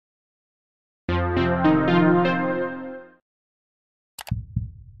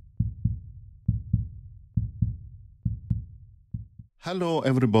Hello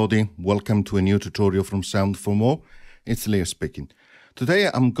everybody, welcome to a new tutorial from Sound for More. It's Leo speaking. Today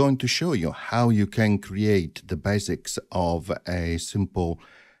I'm going to show you how you can create the basics of a simple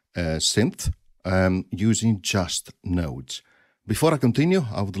synth using just nodes. Before I continue,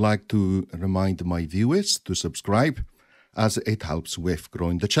 I would like to remind my viewers to subscribe as it helps with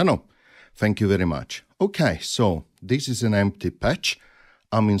growing the channel. Thank you very much. Okay, so this is an empty patch.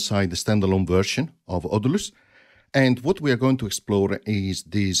 I'm inside the standalone version of Audulus. And what we are going to explore is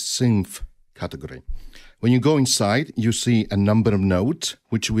this synth category. When you go inside, you see a number of nodes,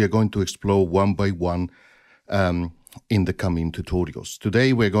 which we are going to explore one by one in the coming tutorials.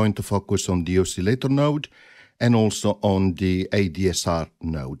 Today, we're going to focus on the oscillator node and also on the ADSR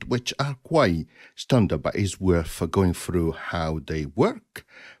node, which are quite standard, but it's worth going through how they work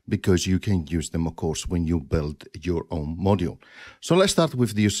because you can use them, of course, when you build your own module. So let's start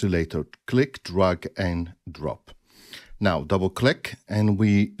with the oscillator. Click, drag, and drop. Now double click and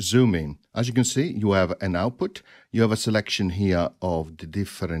we zoom in. As you can see, you have an output. You have a selection here of the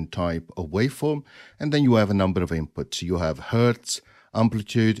different type of waveform, and then you have a number of inputs. You have hertz,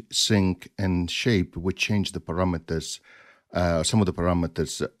 amplitude, sync, and shape, which change the parameters, some of the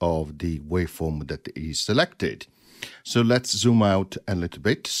parameters of the waveform that is selected. So let's zoom out a little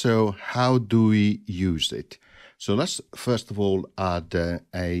bit. So how do we use it? So let's first of all add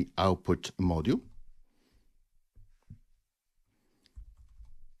a output module.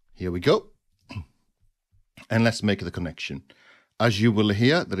 Here we go. And let's make the connection. As you will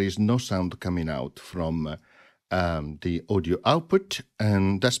hear, there is no sound coming out from the audio output,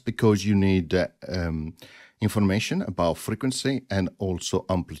 and that's because you need information about frequency and also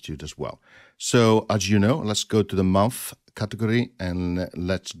amplitude as well. So as you know, let's go to the month category and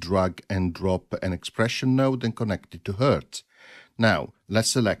let's drag and drop an expression node and connect it to hertz. Now, let's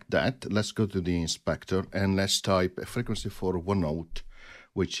select that. Let's go to the inspector and let's type a frequency for one note,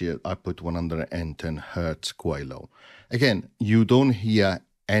 which I put 110 hertz, quite low. Again, you don't hear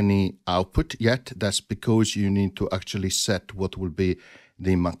any output yet. That's because you need to actually set what will be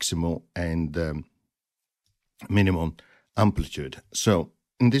the maximum and minimum amplitude. So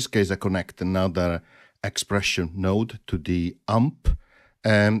in this case, I connect another expression node to the amp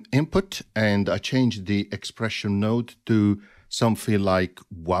input, and I change the expression node to something like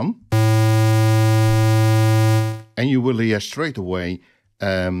 1. And you will hear straight away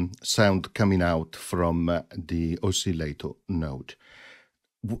sound coming out from the oscillator node.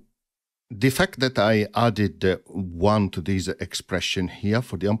 The fact that I added 1 to this expression here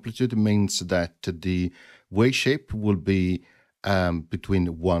for the amplitude means that the wave shape will be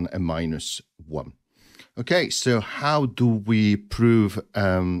between 1 and -1. Okay, so how do we prove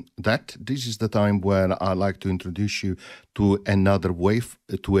that? This is the time where I like to introduce you to another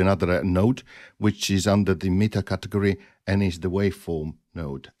node, which is under the meta category and is the waveform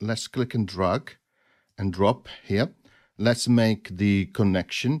node. Let's click and drag and drop here. Let's make the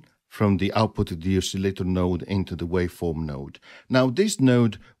connection from the output of the oscillator node into the waveform node. Now, this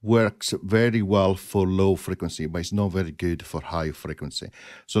node works very well for low frequency, but it's not very good for high frequency.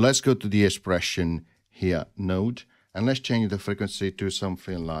 So let's go to the expression here node and let's change the frequency to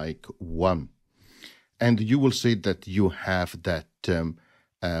something like 1. And you will see that you have that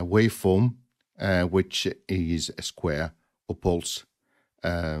waveform, which is a square or pulse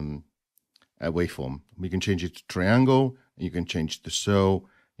waveform. We can change it to triangle, you can change it to saw,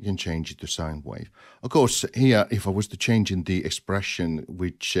 you can change it to sine wave. Of course, here, if I was to change in the expression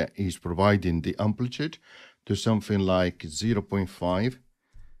which is providing the amplitude to something like 0.5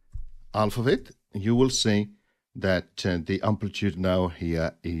 half of it, you will see that the amplitude now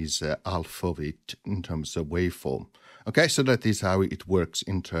here is half of it in terms of waveform. Okay, so that is how it works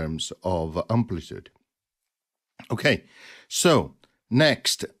in terms of amplitude. Okay, so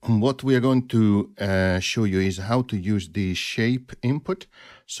next, what we are going to show you is how to use the shape input.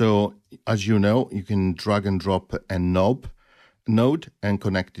 So as you know, you can drag and drop a knob node and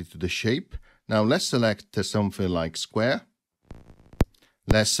connect it to the shape. Now let's select something like square.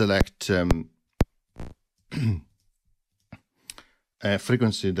 Let's select a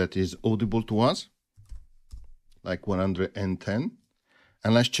frequency that is audible to us, like 110.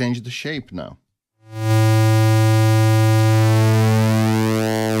 And let's change the shape now.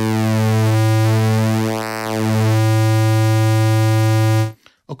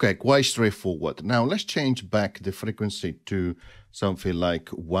 Okay, quite straightforward. Now let's change back the frequency to something like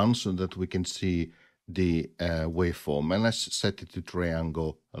 1 so that we can see the waveform, and let's set it to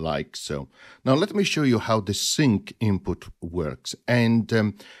triangle like so. Now let me show you how the sync input works, and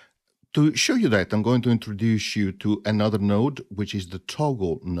to show you that I'm going to introduce you to another node, which is the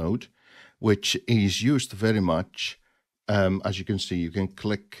toggle node, which is used very much as you can see, you can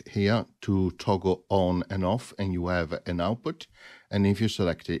click here to toggle on and off, and you have an output. And if you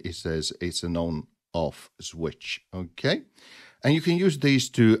select it, it says it's an on-off switch. Okay. And you can use these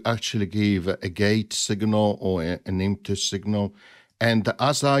to actually give a gate signal or an input signal. And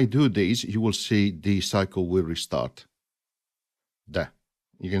as I do this, you will see the cycle will restart. There.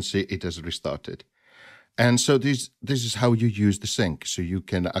 You can see it has restarted. And so this is how you use the sync. So you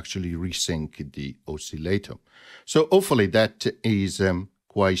can actually resync the oscillator. So hopefully that is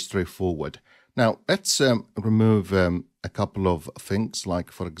quite straightforward. Now let's remove a couple of things,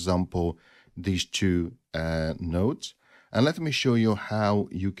 like for example, these two nodes. And let me show you how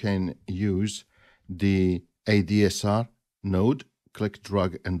you can use the ADSR node. Click,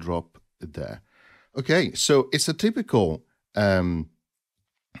 drag and drop there. Okay, so it's a typical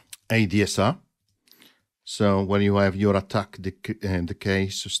ADSR. So when you have your attack, decay,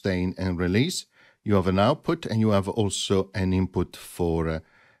 sustain, and release, you have an output and you have also an input for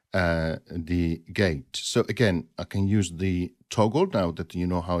the gate. So again, I can use the toggle now that you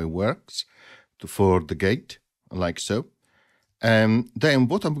know how it works for the gate, like so. Then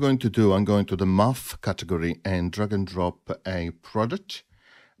what I'm going to do, I'm going to the math category and drag and drop a product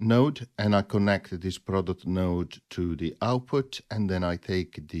node, and I connect this product node to the output, and then I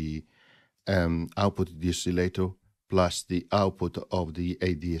take the output of the oscillator plus the output of the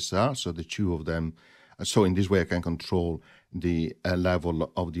ADSR, so the two of them. So in this way I can control the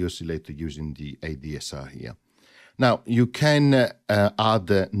level of the oscillator using the ADSR here. Now you can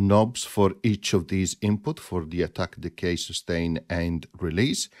add knobs for each of these input for the attack, decay, sustain and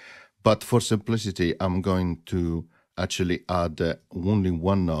release, but for simplicity I'm going to actually add only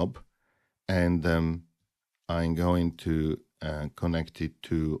one knob, and I'm going to connect it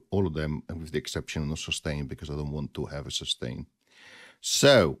to all of them with the exception of sustain, because I don't want to have a sustain.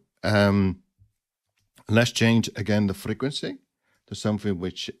 So let's change again the frequency to something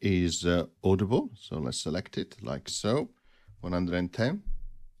which is audible. So let's select it like so, 110.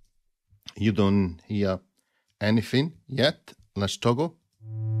 You don't hear anything yet. Let's toggle.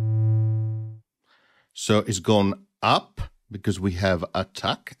 So it's gone up because we have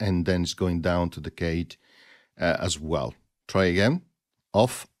attack, and then it's going down to the gate as well. Try again,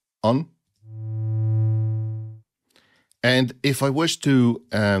 off, on. And if I was to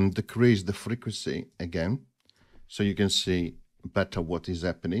decrease the frequency again, so you can see better what is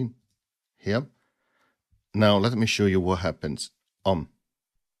happening here. Now let me show you what happens. On.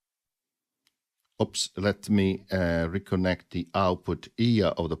 Oops, let me reconnect the output here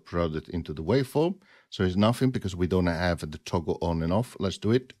of the product into the waveform. So it's nothing because we don't have the toggle on and off. Let's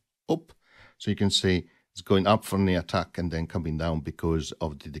do it. Up. So you can see it's going up from the attack and then coming down because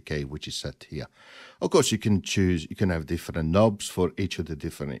of the decay, which is set here. Of course, you can choose, you can have different knobs for each of the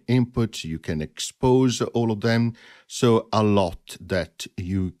different inputs. You can expose all of them. So a lot that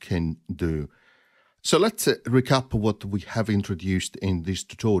you can do. So let's recap what we have introduced in this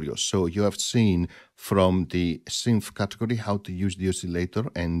tutorial. So you have seen from the synth category how to use the oscillator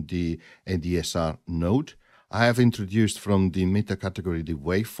and the ADSR node. I have introduced from the meta category the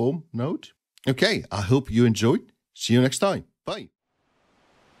waveform node. Okay, I hope you enjoyed. See you next time. Bye.